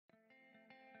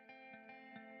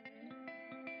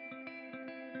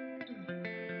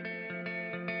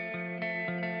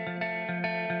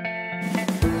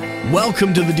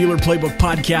Welcome to the Dealer Playbook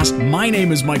Podcast. My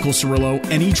name is Michael Cirillo,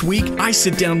 and each week I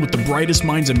sit down with the brightest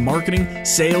minds in marketing,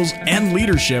 sales, and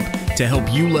leadership to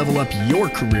help you level up your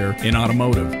career in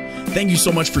automotive. Thank you so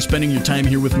much for spending your time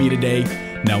here with me today.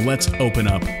 Now let's open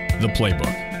up the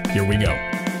playbook. Here we go.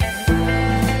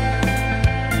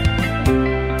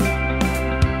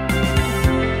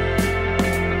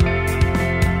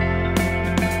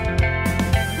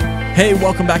 Hey,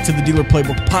 welcome back to the Dealer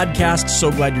Playbook Podcast.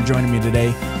 So glad you're joining me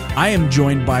today. I am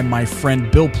joined by my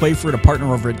friend Bill Playford, a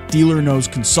partner over at Dealer Knows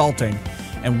Consulting,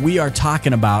 and we are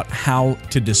talking about how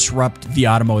to disrupt the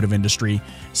automotive industry.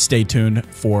 Stay tuned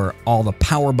for all the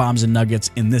power bombs and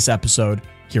nuggets in this episode.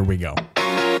 Here we go.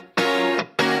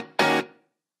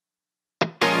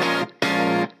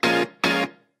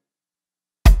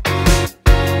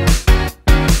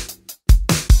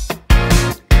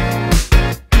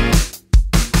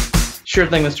 Sure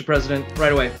thing, Mr. President.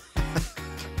 Right away.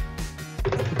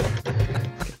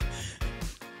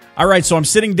 All right, so I'm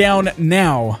sitting down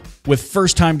now with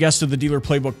first-time guest of the Dealer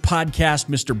Playbook Podcast,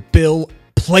 Mr. Bill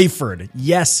Playford.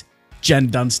 Yes, Jen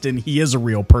Dunstan, he is a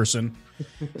real person.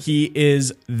 He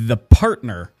is the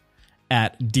partner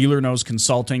at Dealer Knows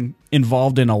Consulting,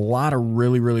 involved in a lot of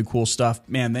really, really cool stuff.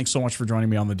 Man, thanks so much for joining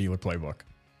me on the Dealer Playbook.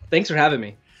 Thanks for having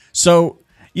me. So,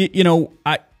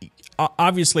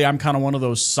 obviously, I'm kind of one of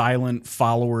those silent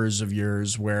followers of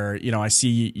yours where, I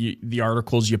see the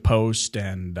articles you post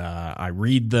and I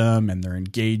read them and they're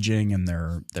engaging and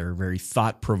they're very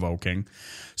thought-provoking.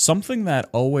 Something that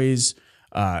always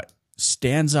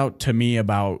stands out to me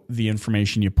about the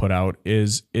information you put out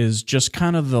is just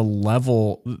kind of the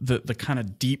level, the kind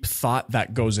of deep thought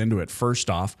that goes into it, first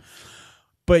off.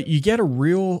 But you get a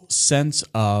real sense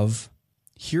of,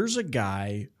 here's a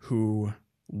guy who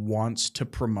wants to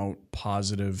promote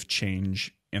positive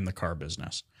change in the car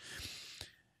business.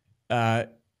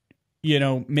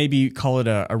 Maybe call it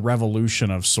a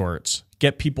revolution of sorts.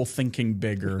 Get people thinking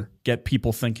bigger, get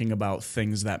people thinking about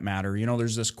things that matter.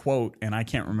 There's this quote, and I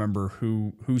can't remember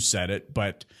who said it,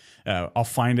 but I'll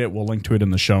find it. We'll link to it in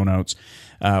the show notes.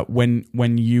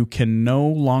 When you can no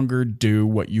longer do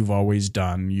what you've always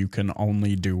done, you can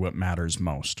only do what matters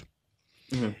most.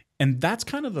 Mm-hmm. And that's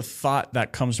kind of the thought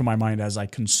that comes to my mind as I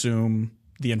consume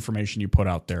the information you put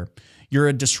out there. You're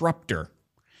a disruptor.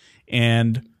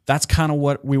 And that's kind of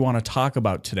what we want to talk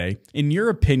about today. In your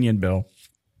opinion, Bill,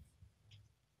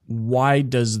 why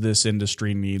does this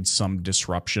industry need some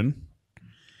disruption?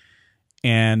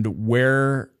 And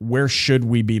where should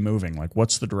we be moving? Like,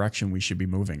 what's the direction we should be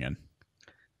moving in?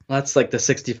 That's like the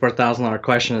 $64,000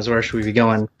 question: is where should we be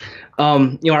going?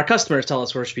 Our customers tell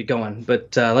us where should we be going,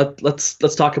 but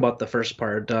let's talk about the first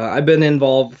part. I've been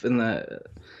involved in the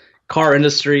car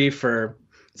industry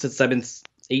since I've been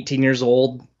 18 years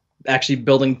old, actually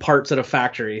building parts at a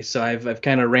factory. So I've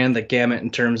kind of ran the gamut in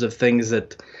terms of things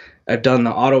that I've done in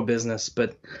the auto business.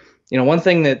 But one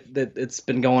thing that it's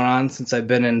been going on since I've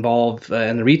been involved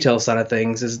in the retail side of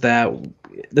things is that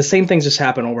the same things just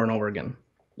happen over and over again.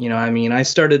 I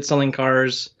started selling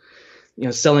cars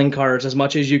as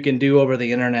much as you can do over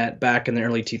the internet back in the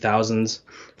early 2000s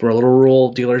for a little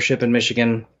rural dealership in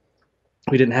Michigan.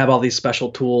 We didn't have all these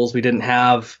special tools. We didn't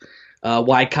have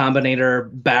Y Combinator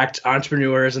backed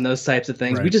entrepreneurs and those types of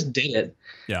things. Right. We just did it.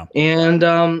 Yeah. And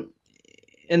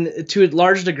to a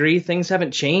large degree, things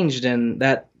haven't changed in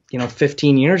that,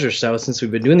 15 years or so since we've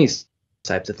been doing these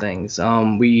types of things.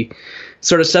 We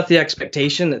sort of set the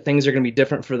expectation that things are going to be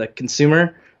different for the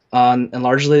consumer. And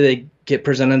largely they get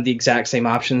presented the exact same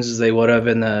options as they would have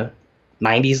in the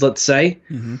 90s, let's say.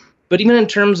 Mm-hmm. But even in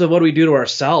terms of what we do to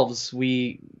ourselves,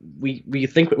 we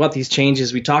think about these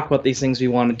changes. We talk about these things we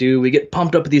want to do. We get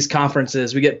pumped up at these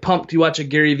conferences. We get pumped to watch a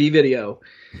Gary Vee video.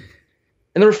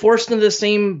 And they're forced into the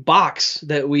same box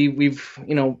that we've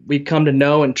come to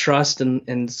know and trust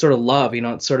and sort of love.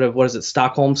 It's sort of, what is it,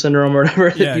 Stockholm syndrome or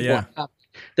whatever that people have.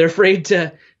 They're afraid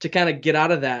to kind of get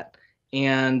out of that.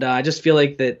 And I just feel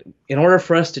like that in order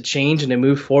for us to change and to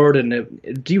move forward and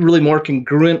to be really more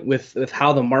congruent with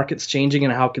how the market's changing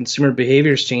and how consumer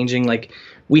behavior is changing, like,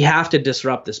 we have to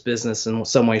disrupt this business in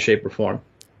some way, shape, or form.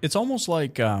 It's almost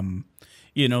like, the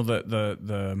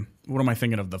what am I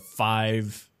thinking of? The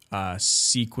 5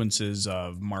 sequences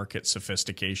of market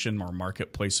sophistication or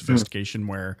marketplace sophistication,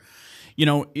 where,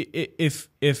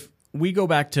 if we go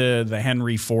back to the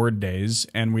Henry Ford days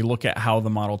and we look at how the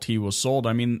Model T was sold,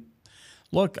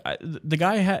 look, the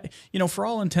guy had, for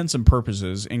all intents and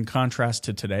purposes, in contrast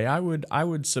to today, I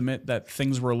would submit that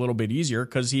things were a little bit easier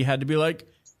because he had to be like,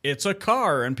 it's a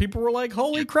car. And people were like,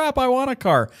 holy crap, I want a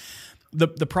car.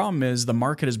 the problem is the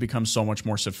market has become so much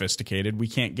more sophisticated. We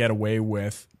can't get away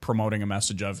with promoting a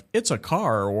message of it's a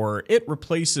car or it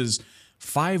replaces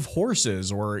 5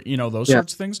 horses or, those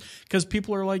sorts of things. Because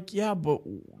people are like, yeah, but,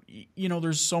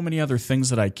 there's so many other things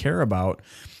that I care about.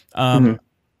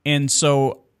 And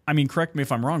so, I mean, correct me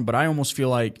if I'm wrong, but I almost feel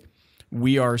like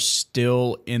we are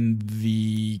still in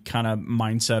the kind of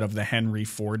mindset of the Henry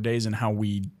Ford days and how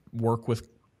we work with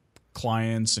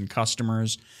clients and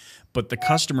customers. But the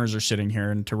customers are sitting here,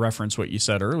 and to reference what you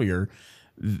said earlier,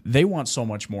 they want so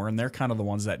much more, and they're kind of the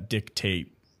ones that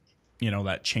dictate,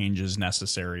 that change is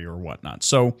necessary or whatnot.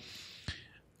 So,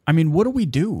 I mean, what do we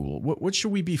do? What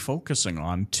should we be focusing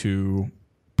on to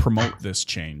promote this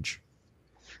change?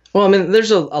 Well, I mean,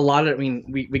 there's a lot of,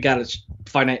 we got a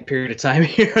finite period of time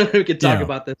here. We could talk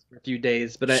about this for a few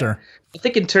days, but I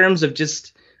think in terms of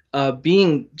just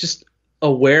being just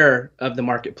aware of the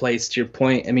marketplace, to your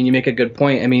point, I mean, you make a good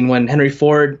point. I mean, when Henry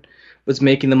Ford was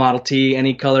making the Model T,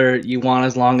 any color you want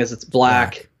as long as it's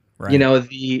black. Right.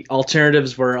 The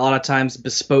alternatives were a lot of times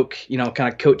bespoke,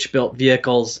 kind of coach-built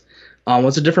vehicles.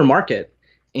 Was a different market.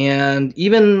 And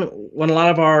even when a lot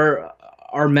of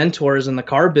our mentors in the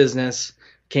car business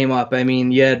came up, I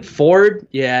mean, you had Ford,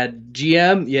 you had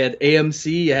GM, you had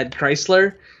AMC, you had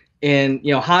Chrysler, and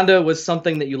Honda was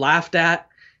something that you laughed at,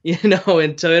 and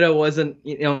Toyota wasn't,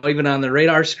 even on the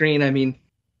radar screen. I mean,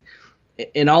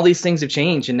 and all these things have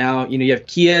changed, and now you have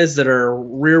Kias that are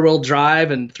rear-wheel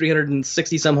drive and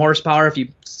 360 some horsepower. If you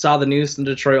saw the news in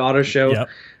the Detroit Auto Show,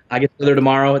 I get there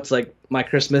tomorrow. It's like my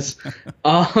Christmas.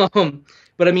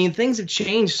 But I mean, things have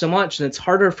changed so much, and it's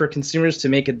harder for consumers to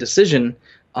make a decision.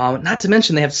 Not to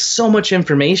mention they have so much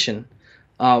information,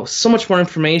 so much more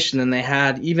information than they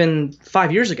had even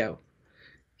 5 years ago.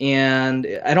 And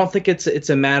I don't think it's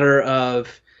a matter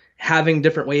of having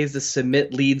different ways to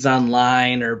submit leads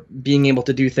online or being able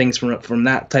to do things from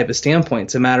that type of standpoint.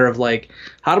 It's a matter of like,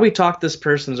 how do we talk this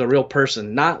person as a real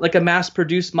person, not like a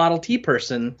mass-produced Model T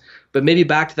person, but maybe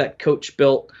back to that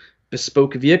coach-built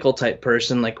bespoke vehicle type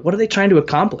person. Like, what are they trying to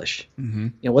accomplish?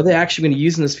 What are they actually going to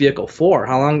use in this vehicle for?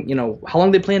 How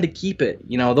long they plan to keep it?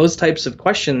 Those types of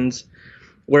questions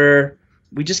where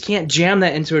we just can't jam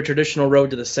that into a traditional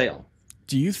road to the sale.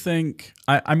 Do you think,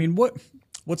 I mean,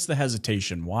 what's the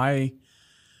hesitation? Why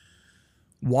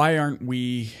aren't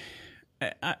we,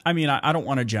 I mean, I don't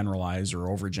want to generalize or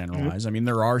overgeneralize. I mean,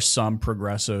 there are some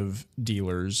progressive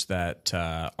dealers that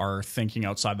are thinking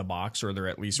outside the box, or they're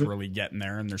at least really getting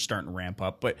there and they're starting to ramp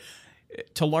up. But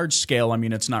to large scale, I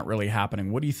mean, it's not really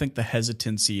happening. What do you think the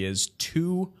hesitancy is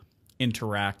to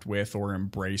interact with or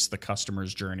embrace the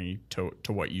customer's journey to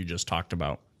what you just talked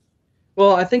about?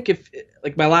 Well, I think if,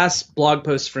 like my last blog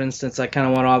post, for instance, I kind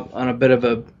of went off on a bit of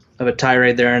a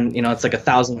tirade there, and it's like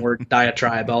 1,000-word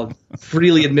diatribe. I'll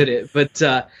freely admit it. But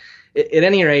at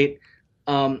any rate,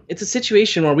 it's a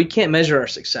situation where we can't measure our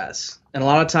success, and a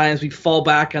lot of times we fall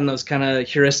back on those kind of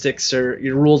heuristics or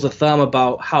your rules of thumb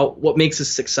about what makes us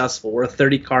successful. We're a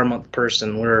 30-car a month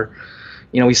person.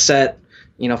 We set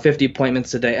 50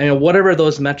 appointments a day. I mean, whatever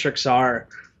those metrics are,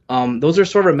 those are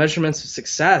sort of measurements of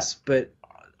success. But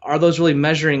are those really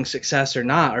measuring success or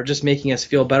not, or just making us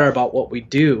feel better about what we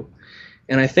do?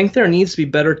 And I think there needs to be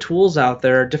better tools out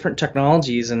there, different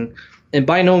technologies, and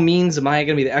by no means am I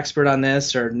going to be the expert on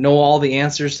this or know all the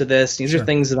answers to this. These are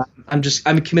things that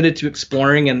I'm committed to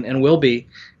exploring and will be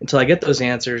until I get those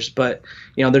answers. But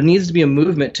there needs to be a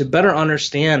movement to better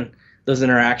understand those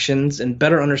interactions and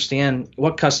better understand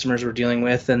what customers we're dealing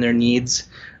with and their needs,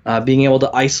 being able to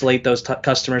isolate those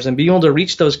customers and being able to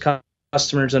reach those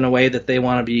customers in a way that they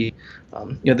want to be,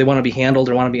 they want to be handled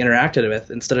or want to be interacted with,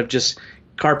 instead of just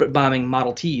carpet bombing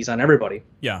Model Ts on everybody.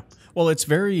 Yeah. Well, it's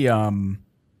very, I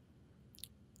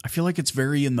feel like it's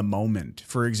very in the moment.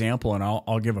 For example, and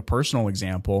I'll give a personal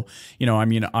example. I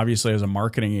mean, obviously as a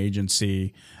marketing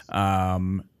agency, a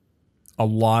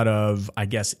lot of, I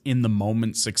guess, in the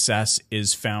moment success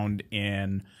is found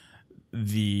in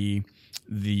the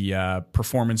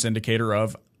performance indicator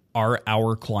of, are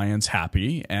our clients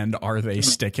happy and are they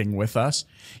sticking with us?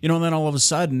 And then all of a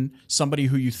sudden, somebody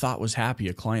who you thought was happy,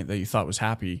 a client that you thought was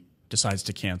happy, decides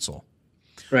to cancel.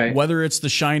 Right. Whether it's the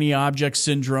shiny object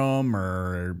syndrome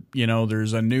or,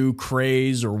 there's a new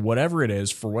craze or whatever it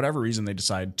is, for whatever reason, they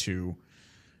decide to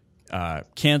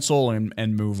cancel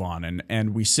and move on.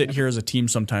 And we sit here as a team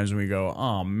sometimes and we go,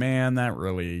 oh man, that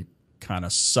really kind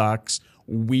of sucks.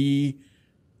 We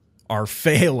are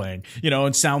failing,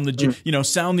 and sound the,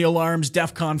 sound the alarms,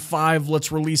 DEFCON 5,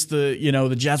 let's release the,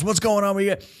 the jets. What's going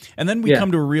on? And then we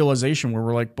come to a realization where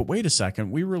we're like, but wait a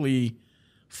second, we really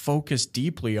focus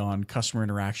deeply on customer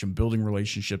interaction, building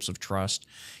relationships of trust,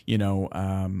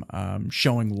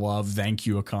 showing love, thank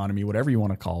you economy, whatever you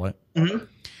want to call it.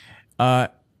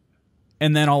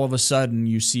 And then all of a sudden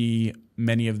you see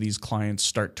many of these clients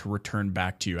start to return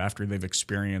back to you after they've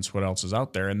experienced what else is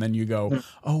out there. And then you go,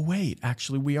 oh, wait,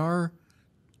 actually we are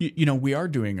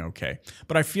doing okay.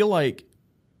 But I feel like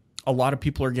a lot of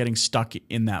people are getting stuck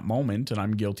in that moment, and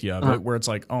I'm guilty of it, where it's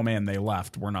like, oh man, they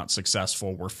left. We're not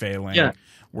successful. We're failing. Yeah.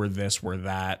 We're this, we're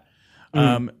that.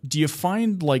 Do you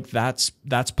find like that's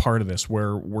part of this,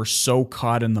 where we're so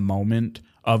caught in the moment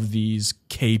of these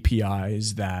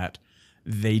KPIs that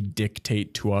they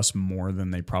dictate to us more than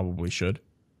they probably should?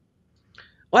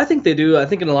 Well, I think they do. I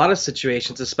think in a lot of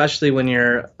situations, especially when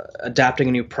you're adapting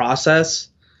a new process,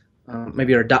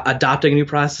 maybe you're adopting a new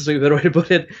process, would be a better way to put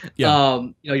it. Yeah.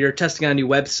 You're testing on a new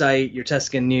website, you're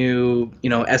testing a new,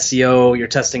 SEO, you're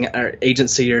testing our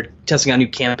agency, you're testing on a new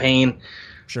campaign.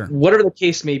 Sure. Whatever the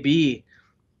case may be,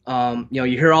 you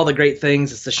hear all the great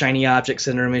things. It's the shiny object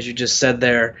syndrome, as you just said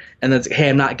there, and then it's, hey,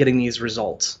 I'm not getting these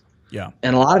results. Yeah.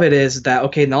 And a lot of it is that,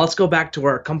 okay, now let's go back to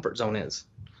where our comfort zone is.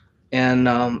 And,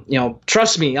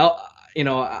 trust me, I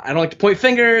don't like to point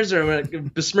fingers or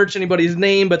besmirch anybody's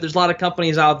name, but there's a lot of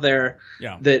companies out there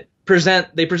that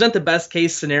present the best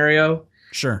case scenario.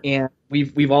 Sure. And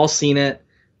we've all seen it.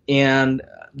 And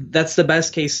that's the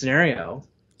best case scenario.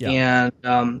 Yeah.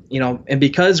 And, and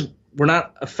because we're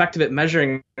not effective at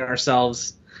measuring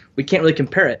ourselves, we can't really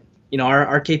compare it.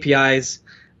 Our KPIs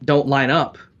don't line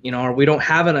up. Or we don't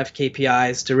have enough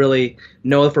KPIs to really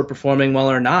know if we're performing well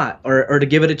or not, or to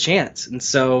give it a chance. And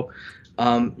so,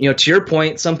 to your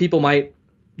point, some people might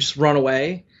just run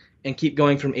away and keep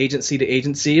going from agency to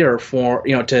agency, or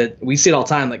we see it all the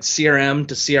time, like CRM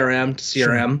to CRM to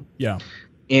CRM. Sure. Yeah.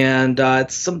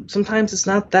 And sometimes it's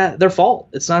not that their fault.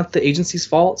 It's not the agency's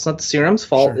fault. It's not the CRM's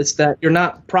fault. Sure. It's that you're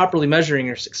not properly measuring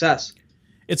your success.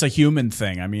 It's a human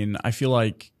thing. I mean, I feel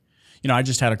like, I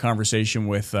just had a conversation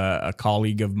with a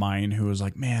colleague of mine who was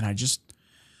like, man,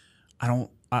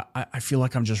 I feel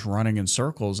like I'm just running in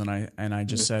circles. And I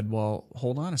just said, well,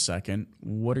 hold on a second.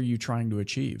 What are you trying to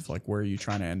achieve? Like, where are you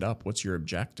trying to end up? What's your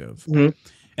objective?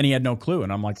 And he had no clue.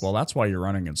 And I'm like, well, that's why you're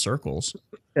running in circles.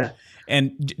 Yeah.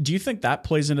 And do you think that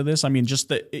plays into this? I mean,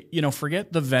 just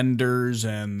forget the vendors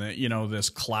and this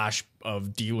clash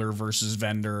of dealer versus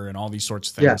vendor and all these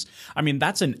sorts of things. Yeah. I mean,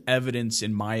 that's an evidence,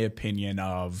 in my opinion,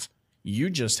 of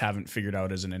you just haven't figured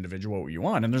out as an individual what you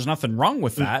want. And there's nothing wrong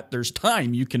with that. There's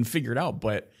time, you can figure it out.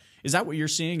 But is that what you're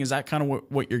seeing? Is that kind of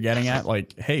what you're getting at?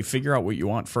 Like, hey, figure out what you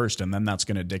want first, and then that's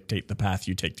going to dictate the path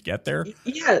you take to get there?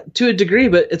 Yeah, to a degree,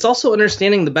 but it's also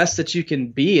understanding the best that you can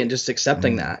be and just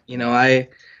accepting that.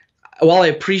 While I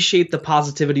appreciate the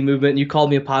positivity movement, and you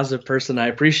called me a positive person, I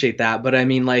appreciate that. But I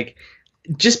mean, like,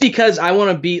 just because I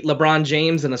want to beat LeBron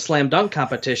James in a slam dunk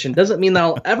competition doesn't mean that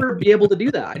I'll ever be able to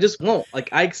do that. I just won't. Like,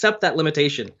 I accept that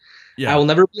limitation. Yeah. I will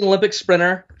never be an Olympic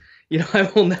sprinter.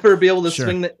 I will never be able to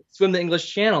swim the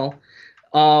English Channel.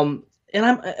 But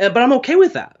I'm okay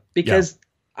with that, because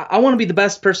I want to be the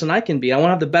best person I can be. I want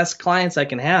to have the best clients I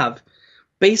can have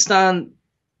based on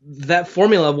that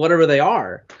formula of whatever they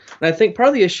are. And I think part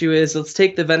of the issue is, let's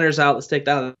take the vendors out, let's take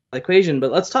that out of the equation,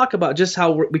 but let's talk about just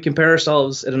how we compare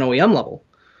ourselves at an OEM level.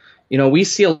 We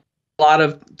see a lot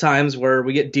of times where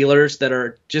we get dealers that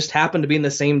are just happen to be in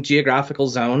the same geographical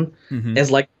zone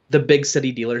as like the big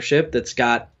city dealership that's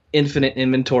got infinite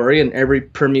inventory and every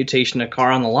permutation of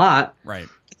car on the lot. Right.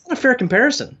 It's not a fair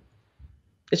comparison.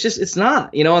 It's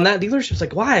not, and that dealership's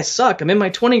like, why, I suck. I'm in my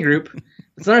 20 group.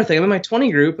 It's another thing. I'm in my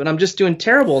 20 group and I'm just doing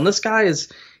terrible. And this guy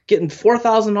is getting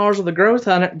 $4,000 of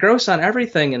the gross on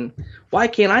everything. And why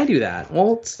can't I do that?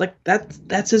 Well, it's like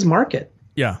that's his market.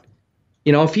 Yeah.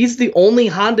 If he's the only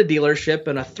Honda dealership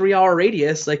in a 3-hour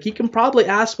radius, like, he can probably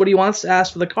ask what he wants to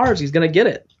ask for the cars. He's going to get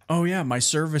it. Oh yeah. My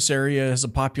service area has a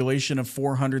population of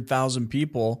 400,000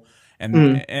 people.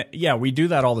 And we do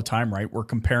that all the time, right? We're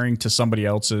comparing to somebody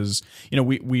else's,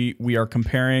 we are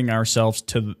comparing ourselves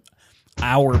to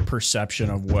our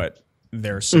perception of what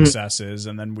their success is.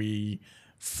 And then we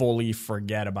fully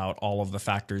forget about all of the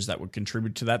factors that would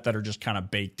contribute to that are just kind of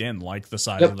baked in, like the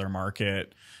size of their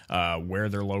market, where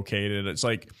they're located. It's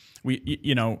like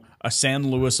a San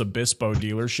Luis Obispo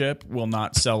dealership will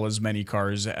not sell as many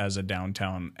cars as a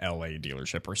downtown LA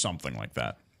dealership or something like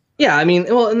that. Yeah, I mean,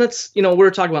 well, and that's, we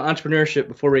were talking about entrepreneurship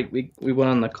before we went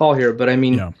on the call here, but I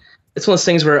mean, it's one of those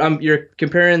things where you're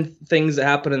comparing things that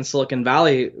happen in Silicon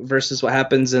Valley versus what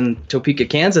happens in Topeka,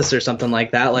 Kansas, or something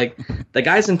like that. Like, the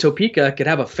guys in Topeka could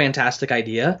have a fantastic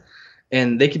idea,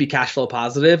 and they could be cash flow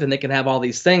positive, and they can have all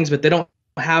these things, but they don't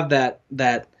have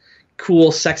that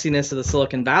cool sexiness of the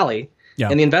Silicon Valley. Yeah.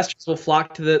 and the investors will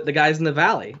flock to the guys in the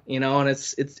valley, and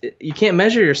you can't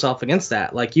measure yourself against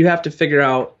that. Like, you have to figure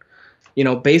out,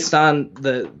 based on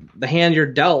the hand you're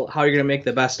dealt, how you're going to make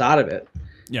the best out of it.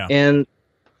 Yeah. And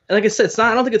like I said,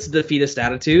 I don't think it's a defeatist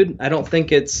attitude. I don't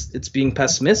think it's being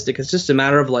pessimistic. It's just a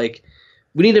matter of, like,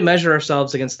 we need to measure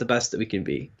ourselves against the best that we can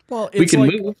be. Well, we can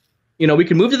move, we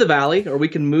can move to the valley, or we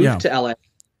can move to LA.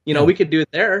 We could do it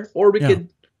there, or we could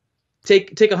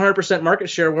take 100% market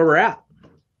share where we're at.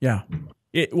 Yeah.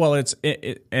 It's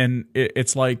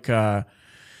like, I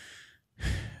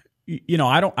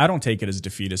don't take it as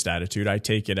defeatist attitude. I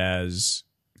take it as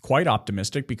quite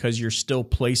optimistic, because you're still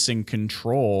placing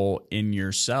control in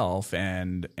yourself,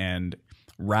 and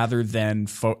rather than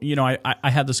I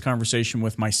had this conversation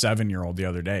with my 7-year-old the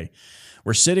other day.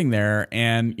 We're sitting there,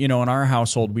 and in our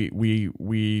household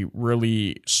we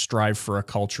really strive for a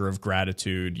culture of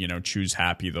gratitude, choose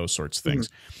happy, those sorts of things.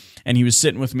 And he was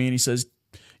sitting with me and he says,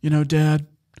 Dad,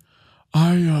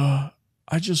 I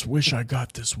just wish I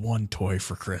got this one toy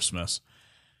for Christmas.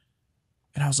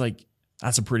 And I was like,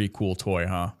 that's a pretty cool toy,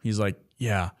 huh? He's like,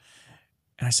 yeah.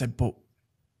 And I said, but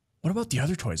what about the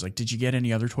other toys? Like, did you get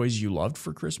any other toys you loved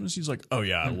for Christmas? He's like, oh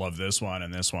yeah, I love this one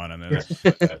and this one. And then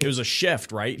it was a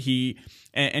shift, right?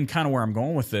 And kind of where I'm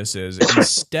going with this is,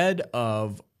 instead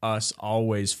of us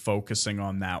always focusing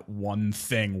on that one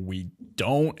thing we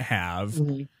don't have,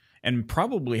 and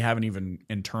probably haven't even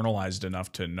internalized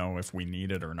enough to know if we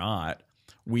need it or not,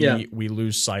 we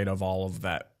lose sight of all of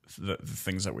that, the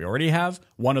things that we already have.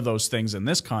 One of those things in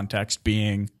this context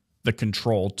being the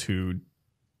control to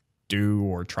do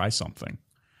or try something.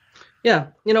 Yeah.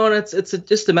 And it's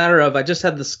just a matter of, I just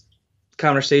had this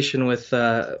conversation with,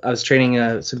 I was training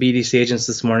some BDC agents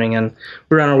this morning, and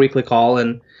we were on our weekly call,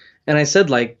 and I said,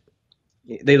 like,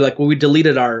 we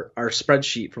deleted our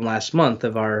spreadsheet from last month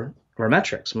of our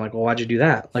metrics. I'm like, well, why'd you do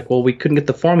that? Like, well, we couldn't get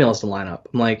the formulas to line up.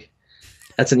 I'm like,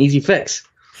 that's an easy fix.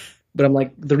 But I'm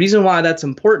like, the reason why that's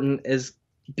important is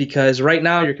because right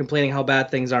now you're complaining how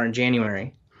bad things are in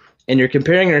January, and you're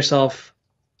comparing yourself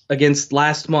against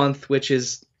last month, which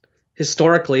is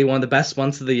historically one of the best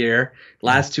months of the year.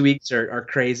 Last 2 weeks are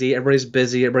crazy. Everybody's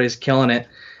busy. Everybody's killing it.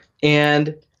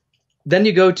 And then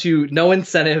you go to no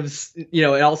incentives.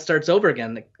 It all starts over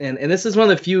again. And this is one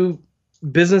of the few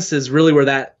businesses really where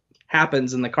that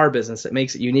happens in the car business. It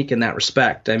makes it unique in that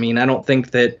respect. I mean, I don't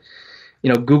think that,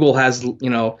 Google has,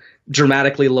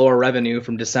 dramatically lower revenue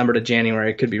from December to January.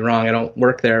 I could be wrong. I don't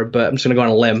work there, but I'm just going to go on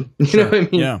a limb. You know what I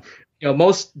mean? Yeah.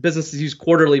 Most businesses use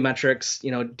quarterly metrics,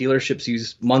 dealerships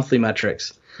use monthly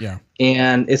metrics. Yeah.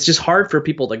 And it's just hard for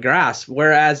people to grasp.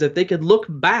 Whereas if they could look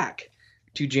back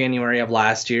to January of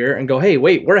last year and go, hey,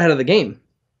 wait, we're ahead of the game.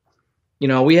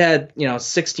 We had,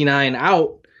 69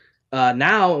 out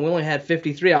now, and we only had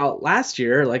 53 out last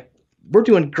year. Like, we're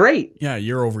doing great. Yeah.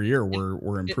 Year over year,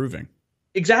 we're improving.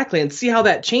 Exactly. And see how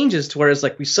that changes to where it's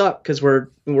like we suck because we're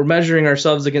measuring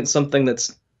ourselves against something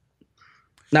that's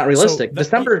not realistic. So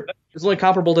December is only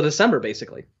comparable to December,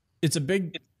 basically. It's a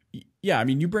big, I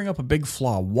mean, you bring up a big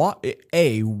flaw. Why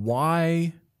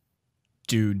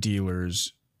do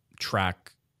dealers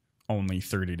track only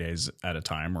 30 days at a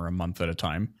time or a month at a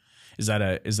time? Is that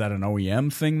an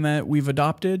OEM thing that we've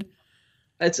adopted?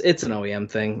 It's an OEM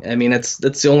thing. I mean, that's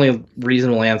the only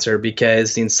reasonable answer,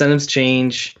 because the incentives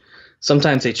change.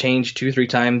 Sometimes they change 2-3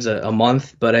 times a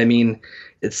month, but I mean,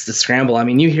 it's the scramble. I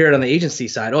mean, you hear it on the agency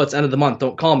side. Oh, it's end of the month.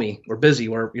 Don't call me. We're busy.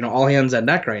 We're, all hands on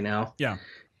deck right now. Yeah.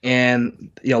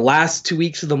 And, last 2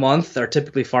 weeks of the month are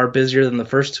typically far busier than the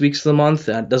first 2 weeks of the month.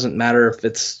 It doesn't matter if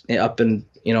it's up in,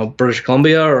 British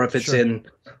Columbia or if it's in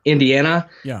Indiana.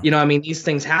 Yeah. I mean, these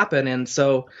things happen. And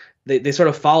so they sort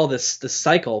of follow this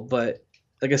cycle. But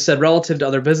like I said, relative to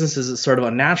other businesses, it's sort of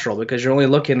unnatural because you're only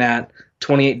looking at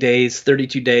 28 days,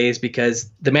 32 days,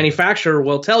 because the manufacturer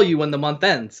will tell you when the month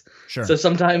ends. Sure. So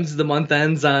sometimes the month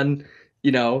ends on,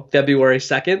 February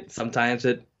 2nd. Sometimes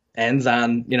it ends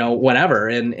on, whenever.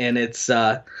 And it's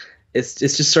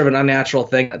just sort of an unnatural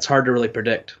thing that's hard to really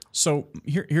predict. So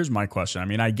here's my question. I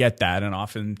mean, I get that. And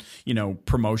often,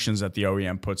 promotions that the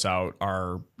OEM puts out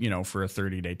are, for a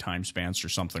 30-day time span or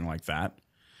something like that.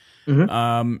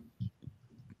 Mm-hmm.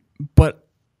 But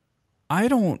I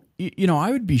don't,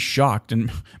 I would be shocked,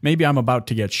 and maybe I'm about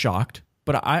to get shocked,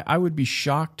 but I would be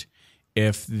shocked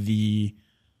if the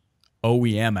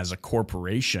OEM as a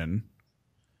corporation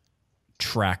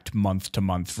tracked month to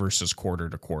month versus quarter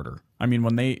to quarter. I mean,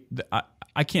 when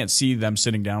I can't see them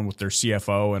sitting down with their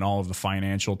CFO and all of the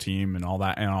financial team and all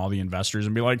that and all the investors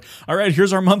and be like, all right,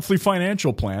 here's our monthly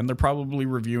financial plan. They're probably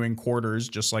reviewing quarters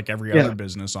just like every other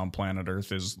business on planet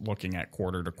Earth is looking at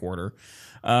quarter to quarter.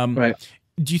 Right.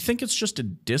 Do you think it's just a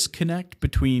disconnect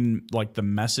between like the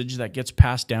message that gets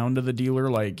passed down to the dealer,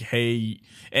 like, hey,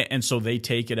 and so they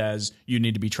take it as you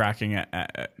need to be tracking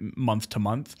at month to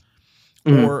month,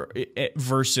 or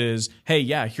versus, hey,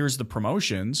 yeah, here's the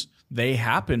promotions. They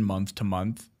happen month to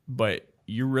month, but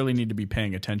you really need to be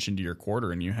paying attention to your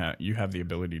quarter, and you have the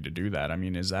ability to do that. I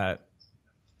mean,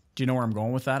 do you know where I'm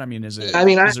going with that? I mean, is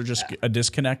there just a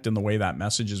disconnect in the way that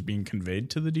message is being conveyed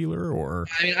to the dealer? Or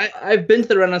I mean, I've been to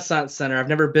the Renaissance Center. I've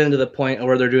never been to the point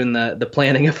where they're doing the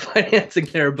planning of financing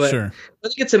there, but sure. I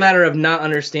think it's a matter of not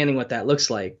understanding what that looks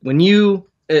like. When you,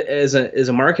 as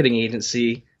a marketing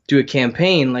agency, do a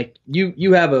campaign, like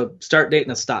you have a start date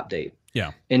and a stop date.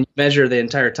 Yeah. And you measure the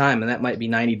entire time, and that might be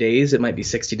 90 days, it might be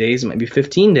 60 days, it might be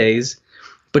 15 days.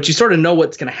 But you sort of know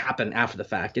what's going to happen after the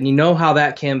fact, and you know how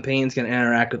that campaign is going to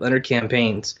interact with other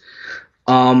campaigns.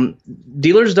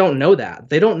 Dealers don't know that.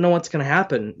 They don't know what's going to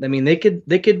happen. I mean, they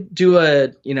could do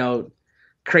a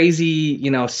crazy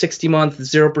 60-month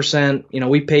 0%.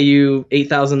 We pay you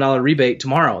 $8,000 rebate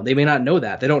tomorrow. They may not know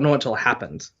that. They don't know until it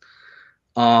happens.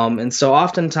 And so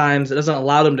oftentimes it doesn't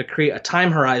allow them to create a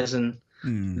time horizon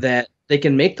that they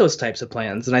can make those types of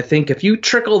plans. And I think if you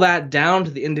trickle that down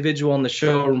to the individual on the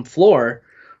showroom floor,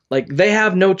 like, they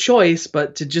have no choice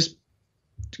but to just,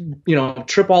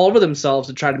 trip all over themselves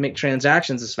to try to make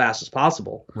transactions as fast as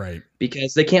possible. Right.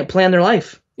 Because they can't plan their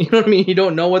life. You know what I mean? You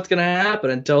don't know what's going to happen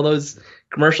until those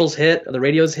commercials hit, or the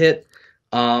radios hit.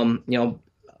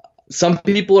 Some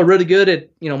people are really good at,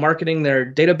 marketing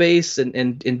their database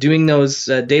and doing those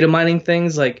data mining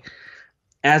things. Like,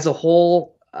 as a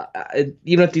whole,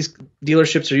 even if these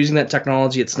dealerships are using that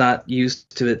technology, it's not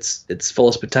used to its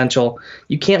fullest potential.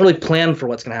 You can't really plan for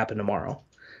what's going to happen tomorrow.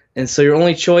 And so your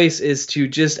only choice is to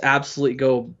just absolutely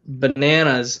go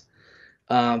bananas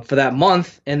for that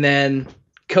month, and then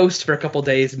coast for a couple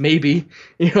days, maybe,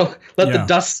 let the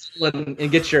dust settle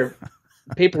and get your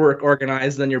paperwork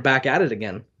organized, then you're back at it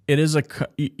again. It is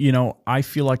I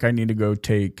feel like I need to go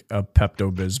take a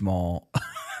Pepto-Bismol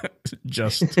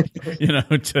just,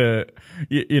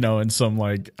 and some,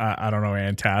 like, I don't know,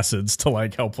 antacids to,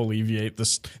 like, help alleviate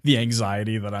the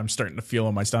anxiety that I'm starting to feel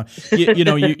in my stomach.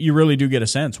 You really do get a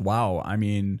sense. Wow. I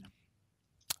mean,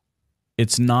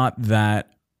 it's not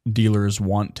that dealers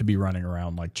want to be running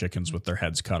around like chickens with their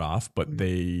heads cut off, but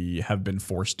they have been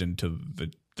forced into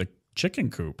the chicken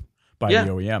coop by the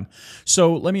OEM.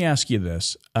 So let me ask you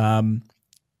this,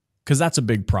 because that's a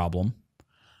big problem.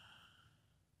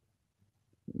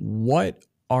 What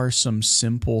are some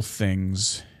simple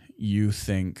things you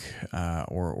think,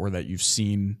 or that you've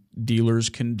seen dealers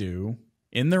can do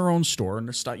in their own store,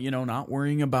 and not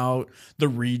worrying about the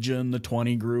region, the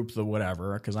 20 group, the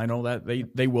whatever, because I know that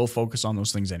they will focus on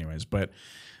those things anyways. But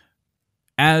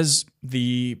as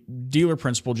the dealer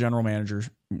principal, general manager,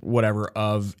 whatever,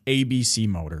 of ABC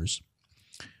Motors,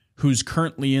 who's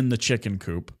currently in the chicken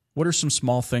coop, what are some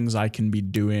small things I can be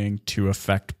doing to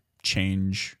affect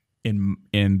change in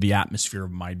the atmosphere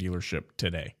of my dealership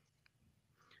today?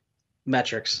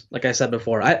 Metrics, like I said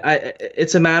before,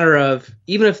 it's a matter of,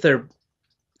 even if they're,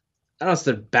 I don't know if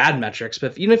they're bad metrics,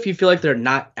 but even if you feel like they're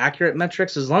not accurate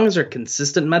metrics, as long as they're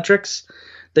consistent metrics,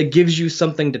 that gives you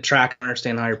something to track and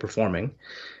understand how you're performing.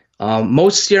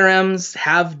 Most CRMs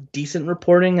have decent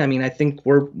reporting. I mean, I think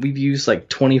we've used like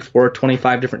 24,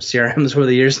 25 different CRMs over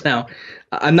the years now.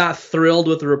 I'm not thrilled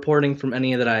with the reporting from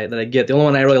any that I get. The only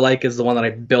one I really like is the one that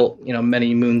I built,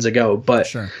 many moons ago. But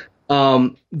sure.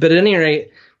 But at any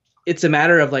rate, it's a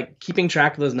matter of, like, keeping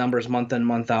track of those numbers month in,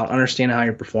 month out, understanding how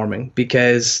you're performing.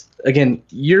 Because again,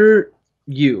 you're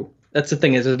you. That's the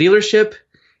thing. As a dealership,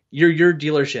 you're your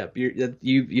dealership.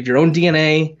 You have your own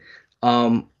DNA.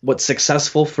 What's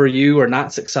successful for you or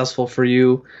not successful for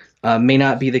you may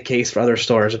not be the case for other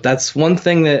stores. If that's one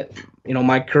thing that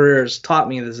my career has taught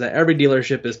me, is that every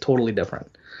dealership is totally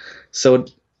different. So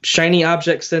shiny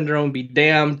object syndrome be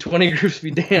damned, 20 groups be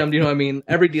damned. I mean,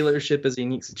 every dealership is a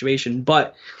unique situation.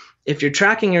 But if you're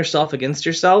tracking yourself against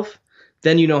yourself,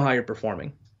 then you know how you're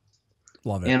performing.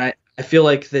 Love it. And I feel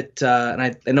like that, and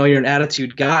I know you're an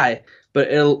attitude guy, but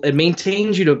it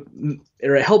maintains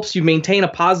it helps you maintain a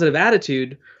positive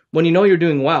attitude when you know you're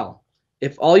doing well.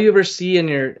 If all you ever see in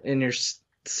your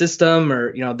system,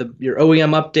 or your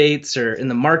OEM updates, or in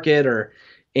the market, or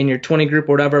in your 20 group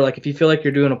or whatever, like, if you feel like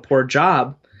you're doing a poor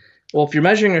job, well, if you're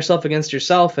measuring yourself against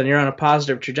yourself and you're on a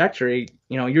positive trajectory,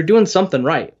 you're doing something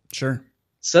right. Sure.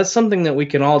 So that's something that we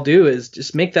can all do, is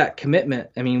just make that commitment.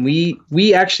 I mean,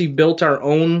 we actually built our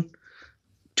own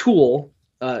tool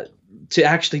to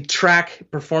actually track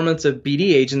performance of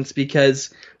BD agents, because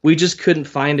we just couldn't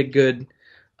find a good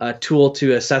tool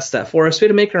to assess that for us. We had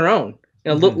to make our own.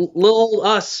 Little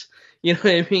us, You know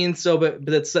what I mean? So, but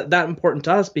it's that important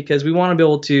to us because we want to be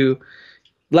able to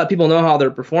let people know how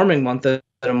they're performing month in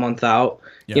and month out,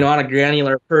 Yeah. on a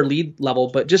granular per lead level,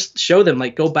 but just show them,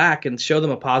 like, go back and show them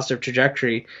a positive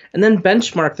trajectory and then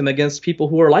benchmark them against people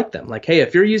who are like them. Like, hey,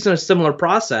 if you're using a similar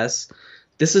process,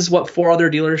 this is what 4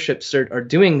 other dealerships are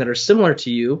doing that are similar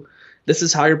to you. This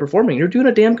is how you're performing. You're doing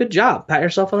a damn good job. Pat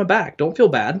yourself on the back. Don't feel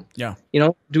bad. Yeah.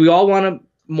 Do we all want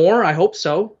more? I hope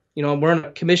so. We're in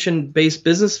a commission-based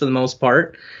business for the most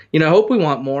part. I hope we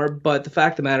want more, but the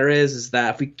fact of the matter is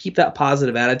that if we keep that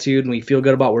positive attitude and we feel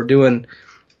good about what we're doing,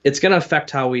 it's going to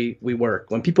affect how we work.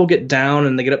 When people get down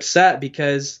and they get upset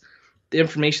because the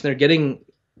information they're getting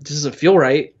doesn't feel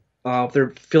right, if they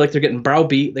feel like they're getting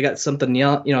browbeat, they got something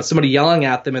somebody yelling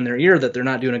at them in their ear that they're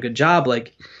not doing a good job,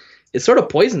 like, it sort of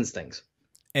poisons things.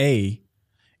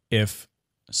 If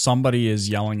somebody is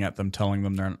yelling at them, telling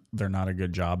them they're not a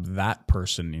good job, that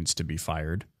person needs to be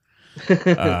fired.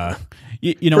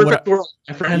 Perfect world,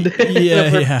 my friend.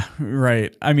 Yeah,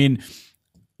 right. I mean,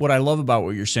 what I love about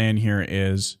what you're saying here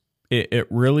is it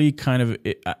really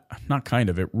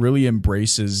it really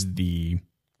embraces the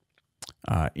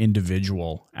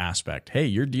individual aspect. Hey,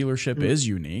 your dealership is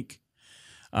unique.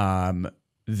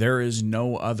 There is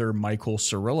no other Michael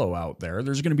Cirillo out there.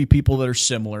 There's going to be people that are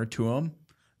similar to him,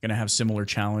 going to have similar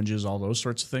challenges, all those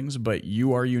sorts of things, but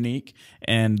you are unique,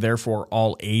 and therefore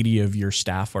all 80 of your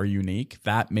staff are unique.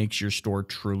 That makes your store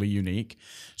truly unique.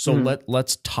 So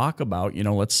let's talk about,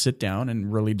 let's sit down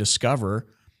and really discover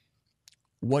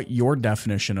what your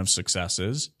definition of success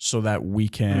is so that we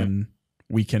can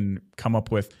come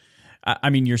up with,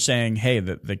 I mean, you're saying, hey,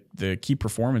 the key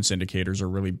performance indicators are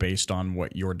really based on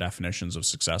what your definitions of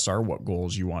success are, what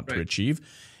goals you want to achieve.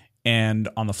 And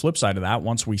on the flip side of that,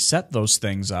 once we set those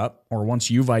things up, or once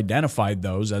you've identified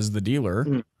those as the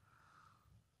dealer,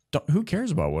 who cares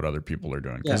about what other people are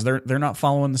doing? Because they're not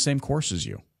following the same course as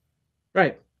you.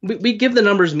 Right. We give the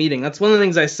numbers meaning. That's one of the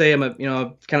things I say. I'm I've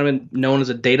kind of been known as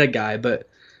a data guy, but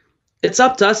it's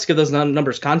up to us to give those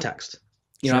numbers context.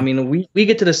 Sure. I mean, we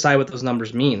get to decide what those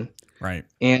numbers mean. Right.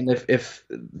 And if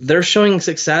they're showing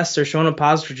success, they're showing a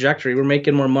positive trajectory, we're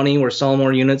making more money, we're selling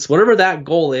more units, whatever that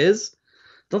goal is,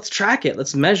 let's track it,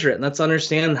 let's measure it, and let's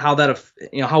understand how that,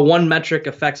 how one metric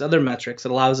affects other metrics.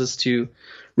 It allows us to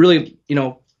really,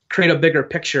 create a bigger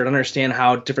picture and understand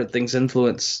how different things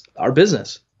influence our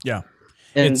business. Yeah.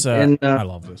 I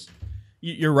love this.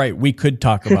 You're right. We could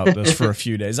talk about this for a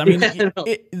few days. I mean,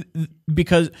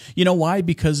 because you know why?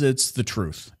 Because it's the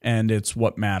truth and it's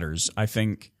what matters. I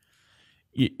think,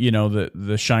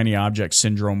 the shiny object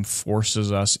syndrome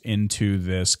forces us into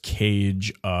this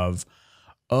cage of,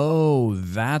 oh,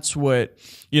 that's what,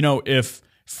 if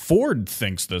Ford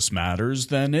thinks this matters,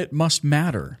 then it must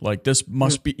matter. Like this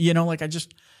must be, I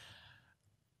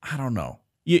don't know.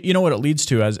 You know what it leads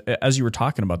to, as you were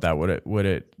talking about that, what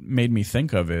it made me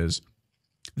think of is,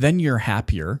 then you're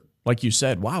happier. Like you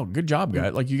said, wow, good job,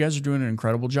 guys. Like you guys are doing an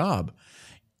incredible job.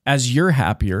 As you're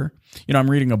happier, I'm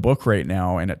reading a book right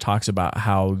now, and it talks about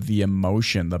how the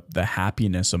emotion, the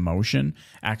happiness emotion,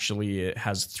 actually it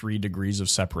has 3 degrees of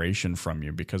separation from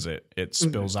you, because it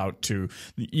spills out to,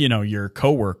 your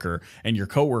coworker, and your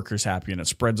coworker's happy, and it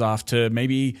spreads off to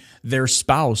maybe their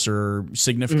spouse or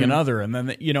significant other. And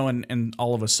then, and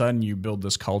all of a sudden you build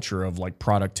this culture of like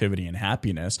productivity and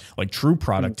happiness, like true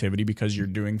productivity, because you're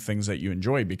doing things that you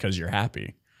enjoy because you're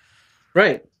happy.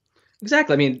 Right.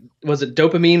 Exactly. I mean, was it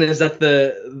dopamine? Is that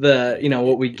the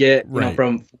what we get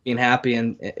from being happy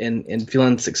and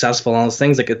feeling successful and all those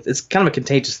things? Like it's kind of a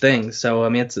contagious thing. So I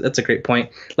mean, that's a great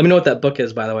point. Let me know what that book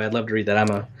is, by the way. I'd love to read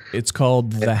that. It's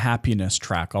called The Happiness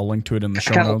Track. I'll link to it in the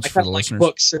show notes for the listeners.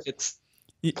 Books, if it's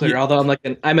clear. Although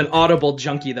I'm an Audible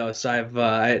junkie though, so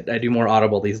I do more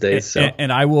Audible these days. So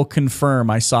and I will confirm,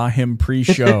 I saw him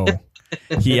pre-show.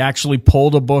 He actually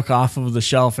pulled a book off of the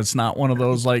shelf. It's not one of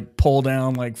those like pull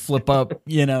down, like flip up,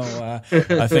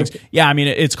 things. Yeah, I mean,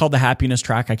 it's called The Happiness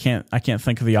Track. I can't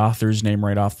think of the author's name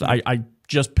right off. I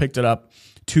just picked it up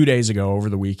 2 days ago over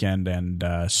the weekend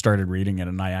and started reading it,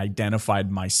 and I identified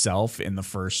myself in the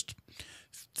first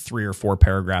 3 or 4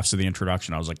 paragraphs of the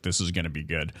introduction. I was like, this is going to be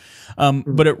good.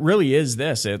 But it really is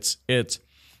this. It's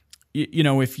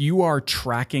if you are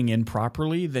tracking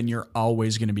improperly, then you're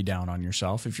always going to be down on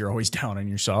yourself. If you're always down on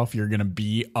yourself, you're going to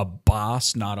be a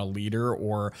boss, not a leader,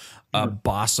 or a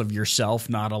boss of yourself,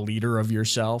 not a leader of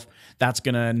yourself. That's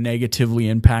going to negatively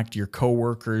impact your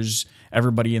coworkers.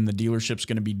 Everybody in the dealership's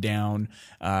going to be down.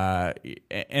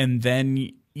 And then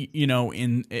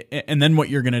and then what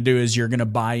you're going to do is you're going to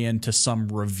buy into some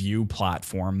review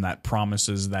platform that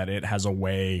promises that it has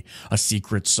a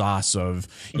secret sauce of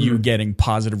you getting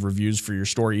positive reviews for your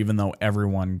store, even though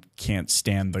everyone can't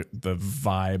stand the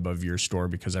vibe of your store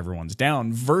because everyone's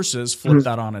down, versus flip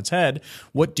that on its head.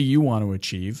 What do you want to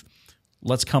achieve?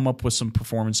 Let's come up with some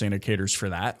performance indicators for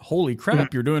that. Holy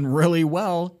crap, you're doing really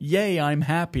well. Yay, I'm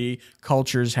happy.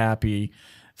 Culture's happy.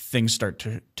 Things start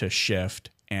to shift,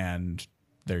 and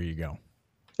there you go.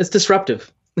 It's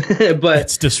disruptive, but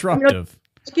it's disruptive.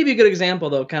 I'll give you a good example,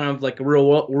 though, kind of like a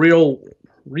real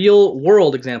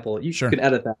world example. You can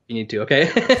edit that if you need to,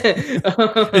 okay?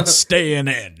 It's staying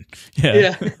in.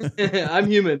 Yeah. I'm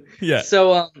human. Yeah.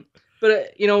 So,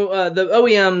 but the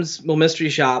OEMs will mystery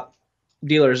shop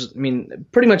dealers. I mean,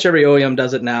 pretty much every OEM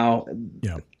does it now.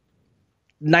 Yeah.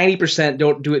 90%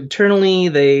 don't do it internally.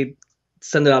 They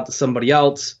send it out to somebody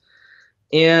else.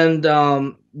 And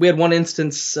we had one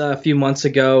instance a few months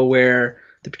ago where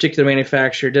the particular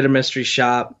manufacturer did a mystery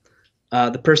shop.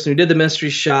 The person who did the mystery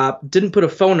shop didn't put a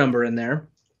phone number in there.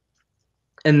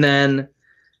 And then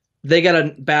they got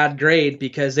a bad grade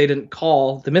because they didn't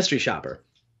call the mystery shopper.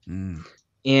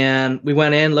 And we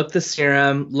went in, looked at the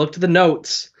CRM, looked at the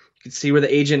notes. You could see where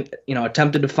the agent,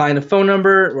 attempted to find a phone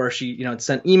number, or she, had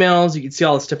sent emails. You could see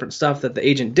all this different stuff that the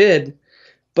agent did.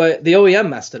 But the OEM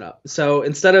messed it up. So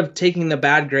instead of taking the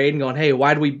bad grade and going, hey,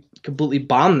 why did we completely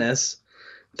bomb this?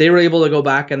 They were able to go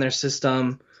back in their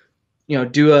system,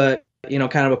 do a,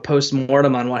 kind of a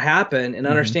post-mortem on what happened and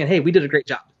understand, hey, we did a great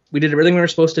job. We did everything we were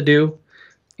supposed to do.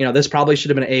 This probably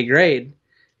should have been an A grade.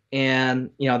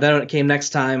 And, then when it came next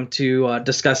time to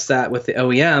discuss that with the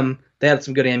OEM, they had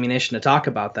some good ammunition to talk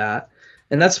about that.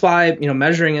 And that's why,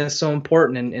 measuring is so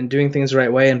important and doing things the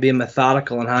right way and being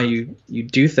methodical in how you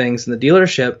do things in the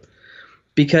dealership,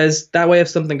 because that way if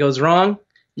something goes wrong,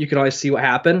 you can always see what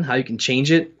happened, how you can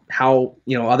change it, how,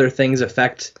 other things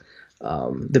affect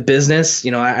the business.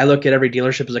 I look at every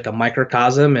dealership as like a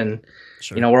microcosm, and,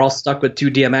 we're all stuck with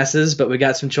 2 DMSs, but we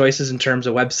got some choices in terms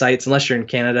of websites, unless you're in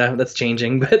Canada, that's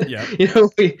changing. But, we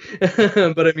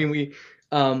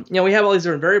have all these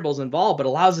different variables involved, but it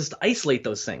allows us to isolate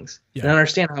those things and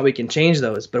understand how we can change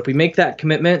those. But if we make that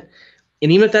commitment,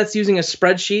 and even if that's using a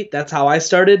spreadsheet, that's how I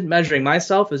started measuring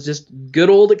myself, is just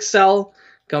good old Excel,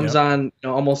 comes on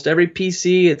almost every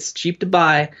PC. It's cheap to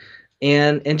buy,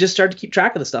 and just start to keep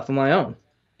track of the stuff on my own.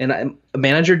 And a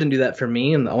manager didn't do that for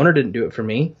me, and the owner didn't do it for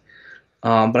me.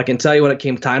 But I can tell you when it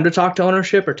came time to talk to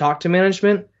ownership or talk to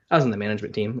management, I was on the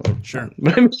management team. Sure.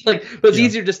 But it's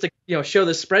easier just to, show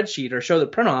the spreadsheet or show the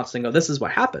print-offs and go, this is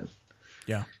what happened.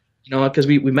 Yeah. Because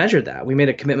we measured that. We made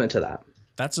a commitment to that.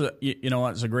 That's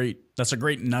a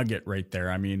great nugget right there.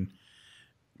 I mean,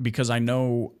 because I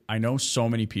know so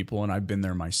many people, and I've been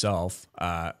there myself,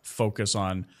 focus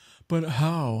on, but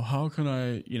how can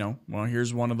I, well,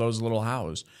 here's one of those little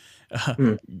hows.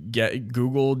 Get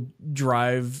Google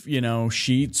Drive,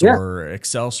 sheets or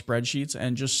Excel spreadsheets,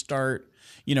 and just start,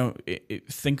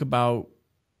 think about,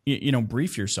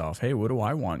 brief yourself. Hey, what do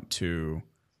I want to?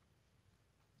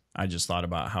 I just thought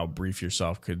about how brief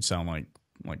yourself could sound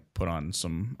like put on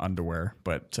some underwear,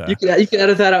 but you can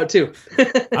edit that out too.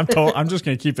 I'm just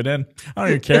gonna keep it in. I don't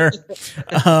even care.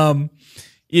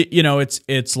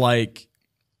 It's like,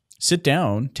 sit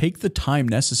down, take the time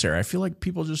necessary. I feel like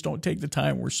people just don't take the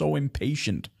time. We're so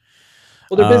impatient.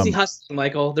 Well, they're busy hustling,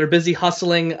 Michael. They're busy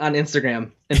hustling on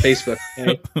Instagram and Facebook.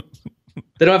 Okay?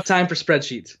 They don't have time for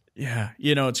spreadsheets. Yeah,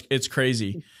 it's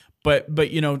crazy, but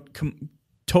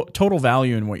total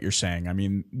value in what you're saying. I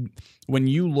mean, when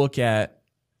you look at,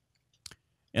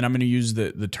 and I'm going to use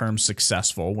the term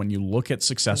successful, when you look at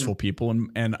successful people,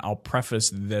 and I'll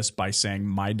preface this by saying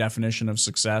my definition of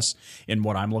success and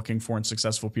what I'm looking for in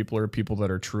successful people are people that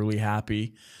are truly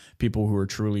happy, people who are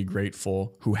truly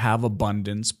grateful, who have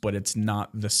abundance, but it's not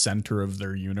the center of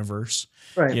their universe.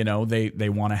 Right. They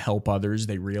want to help others.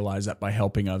 They realize that by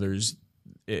helping others,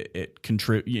 it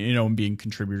contribute, being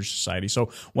contributors to society.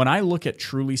 So when I look at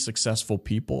truly successful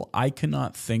people, I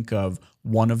cannot think of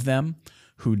one of them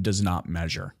who does not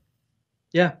measure.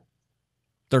 Yeah.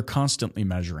 They're constantly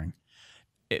measuring.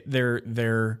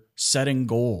 They're setting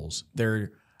goals.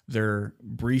 They're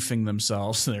briefing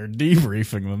themselves. They're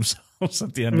debriefing themselves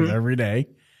at the end of every day.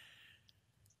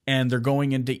 And they're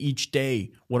going into each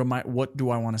day. What do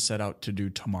I want to set out to do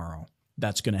tomorrow?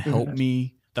 That's going to help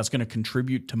me. That's going to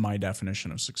contribute to my definition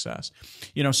of success.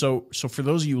 So for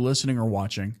those of you listening or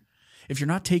watching, if you're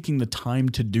not taking the time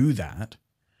to do that,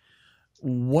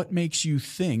 what makes you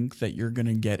think that you're going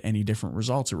to get any different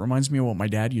results? It reminds me of what my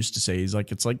dad used to say. He's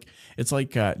like, it's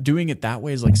like doing it that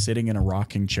way is like sitting in a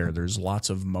rocking chair. There's lots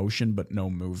of motion, but no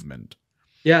movement.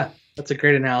 Yeah. That's a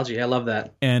great analogy. I love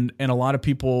that. And a lot of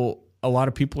people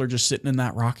are just sitting in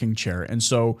that rocking chair. And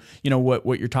so,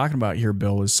 what you're talking about here,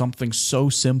 Bill, is something so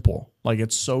simple. Like,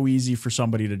 it's so easy for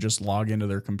somebody to just log into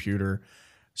their computer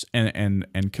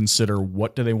and consider,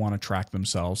 what do they want to track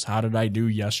themselves? How did I do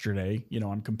yesterday?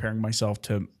 I'm comparing myself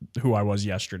to who I was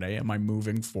yesterday. Am I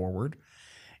moving forward?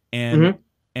 And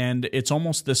and it's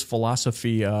almost this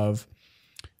philosophy of,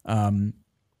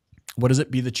 what does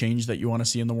it, be the change that you want to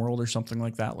see in the world, or something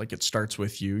like that? Like, it starts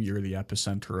with you. You're the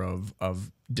epicenter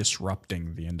of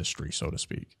disrupting the industry, so to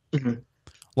speak.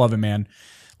 Love it, man.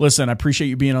 Listen, I appreciate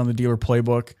you being on the Dealer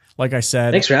Playbook. Like I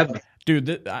said, thanks for having me. Dude,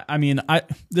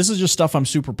 this is just stuff I'm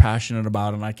super passionate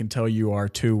about, and I can tell you are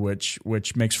too, which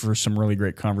makes for some really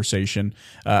great conversation.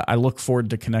 I look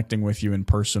forward to connecting with you in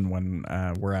person when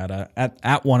we're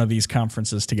at one of these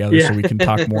conferences together, so we can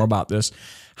talk more about this.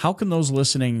 How can those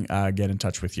listening get in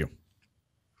touch with you?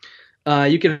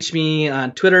 You can reach me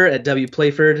on Twitter at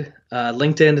WPlayford.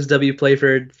 LinkedIn is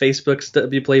WPlayford. Facebook's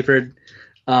WPlayford.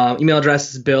 Email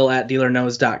address is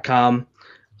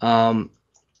bill@dealerknows.com.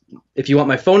 If you want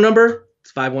my phone number,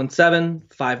 it's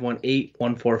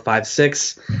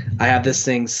 517-518-1456. I have this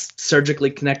thing surgically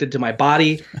connected to my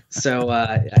body, so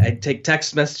I take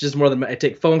text messages more than I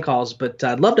take phone calls. But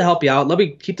I'd love to help you out. Love to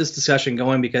keep this discussion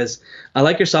going, because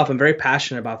like yourself, I'm very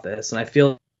passionate about this, and I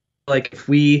feel like if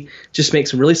we just make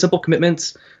some really simple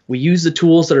commitments, we use the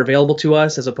tools that are available to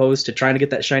us as opposed to trying to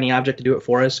get that shiny object to do it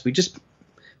for us. We just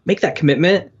make that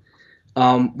commitment.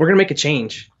 We're going to make a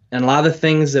change. And a lot of the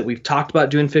things that we've talked about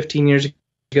doing 15 years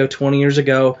ago, 20 years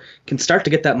ago, can start to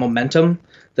get that momentum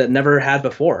that never had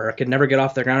before, or could never get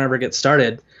off the ground, never get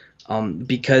started,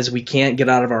 because we can't get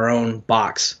out of our own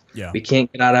box. Yeah. We can't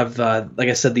get out of, like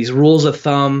I said, these rules of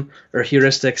thumb or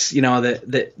heuristics,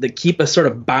 that keep us sort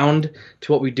of bound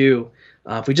to what we do.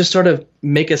 If we just sort of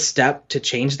make a step to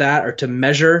change that, or to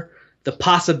measure the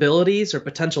possibilities or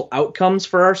potential outcomes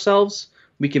for ourselves,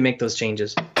 we can make those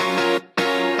changes.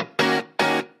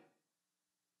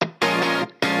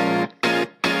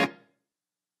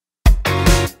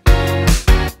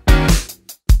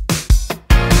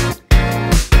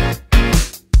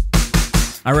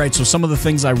 All right, so some of the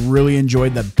things I really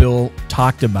enjoyed that Bill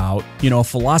talked about, a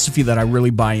philosophy that I really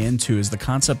buy into is the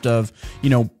concept of,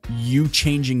 you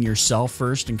changing yourself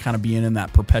first and kind of being in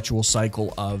that perpetual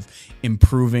cycle of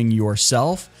improving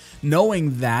yourself,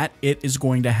 knowing that it is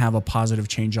going to have a positive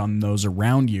change on those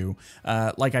around you.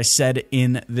 Like I said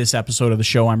in this episode of the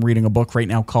show, I'm reading a book right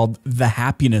now called The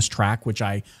Happiness Track, which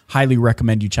I highly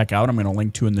recommend you check out. I'm going to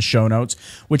link to in the show notes,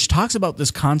 which talks about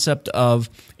this concept of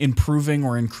improving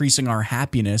or increasing our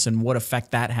happiness and what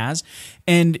effect that has.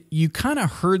 And you kind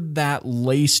of heard that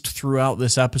laced throughout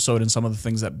this episode in some of the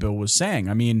things that Bill was saying.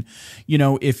 I mean,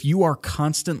 if you are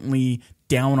constantly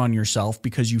down on yourself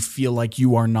because you feel like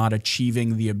you are not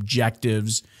achieving the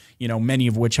objectives, many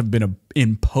of which have been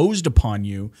imposed upon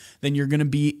you, then you're going to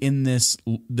be in this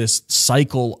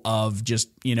cycle of just,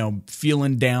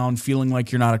 feeling down, feeling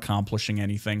like you're not accomplishing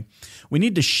anything. We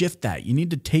need to shift that. You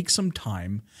need to take some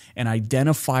time and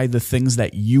identify the things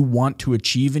that you want to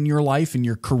achieve in your life, in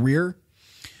your career,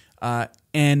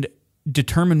 and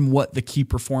determine what the key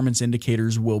performance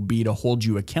indicators will be to hold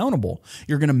you accountable.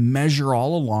 You're going to measure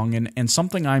all along, and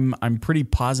something I'm pretty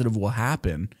positive will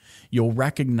happen. You'll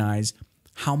recognize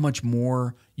how much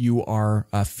more you are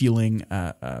feeling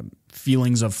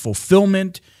feelings of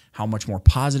fulfillment, how much more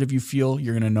positive you feel.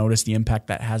 You're going to notice the impact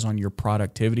that has on your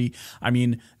productivity. I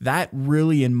mean, that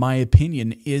really, in my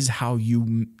opinion, is how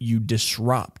you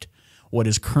disrupt what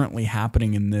is currently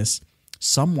happening in this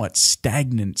somewhat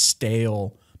stagnant,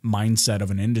 stale mindset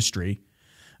of an industry,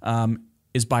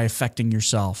 is by affecting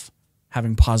yourself,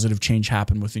 having positive change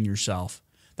happen within yourself.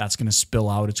 That's going to spill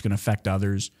out. It's going to affect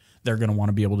others. They're going to want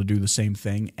to be able to do the same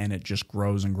thing, and it just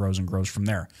grows and grows and grows from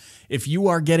there. If you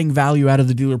are getting value out of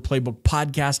the Dealer Playbook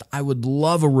podcast, I would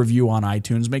love a review on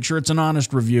iTunes. Make sure it's an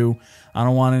honest review. I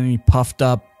don't want any puffed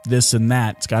up this and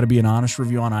that. It's got to be an honest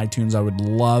review on iTunes. I would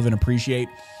love and appreciate.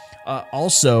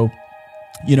 Also,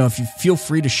 if you feel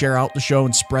free to share out the show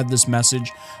and spread this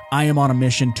message. I am on a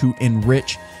mission to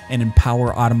enrich and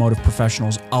empower automotive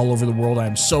professionals all over the world. I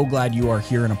am so glad you are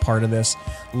here and a part of this.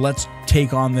 Let's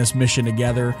take on this mission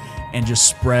together and just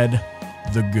spread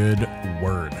the good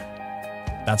word.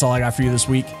 That's all I got for you this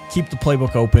week. Keep the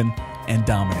playbook open and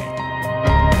dominate.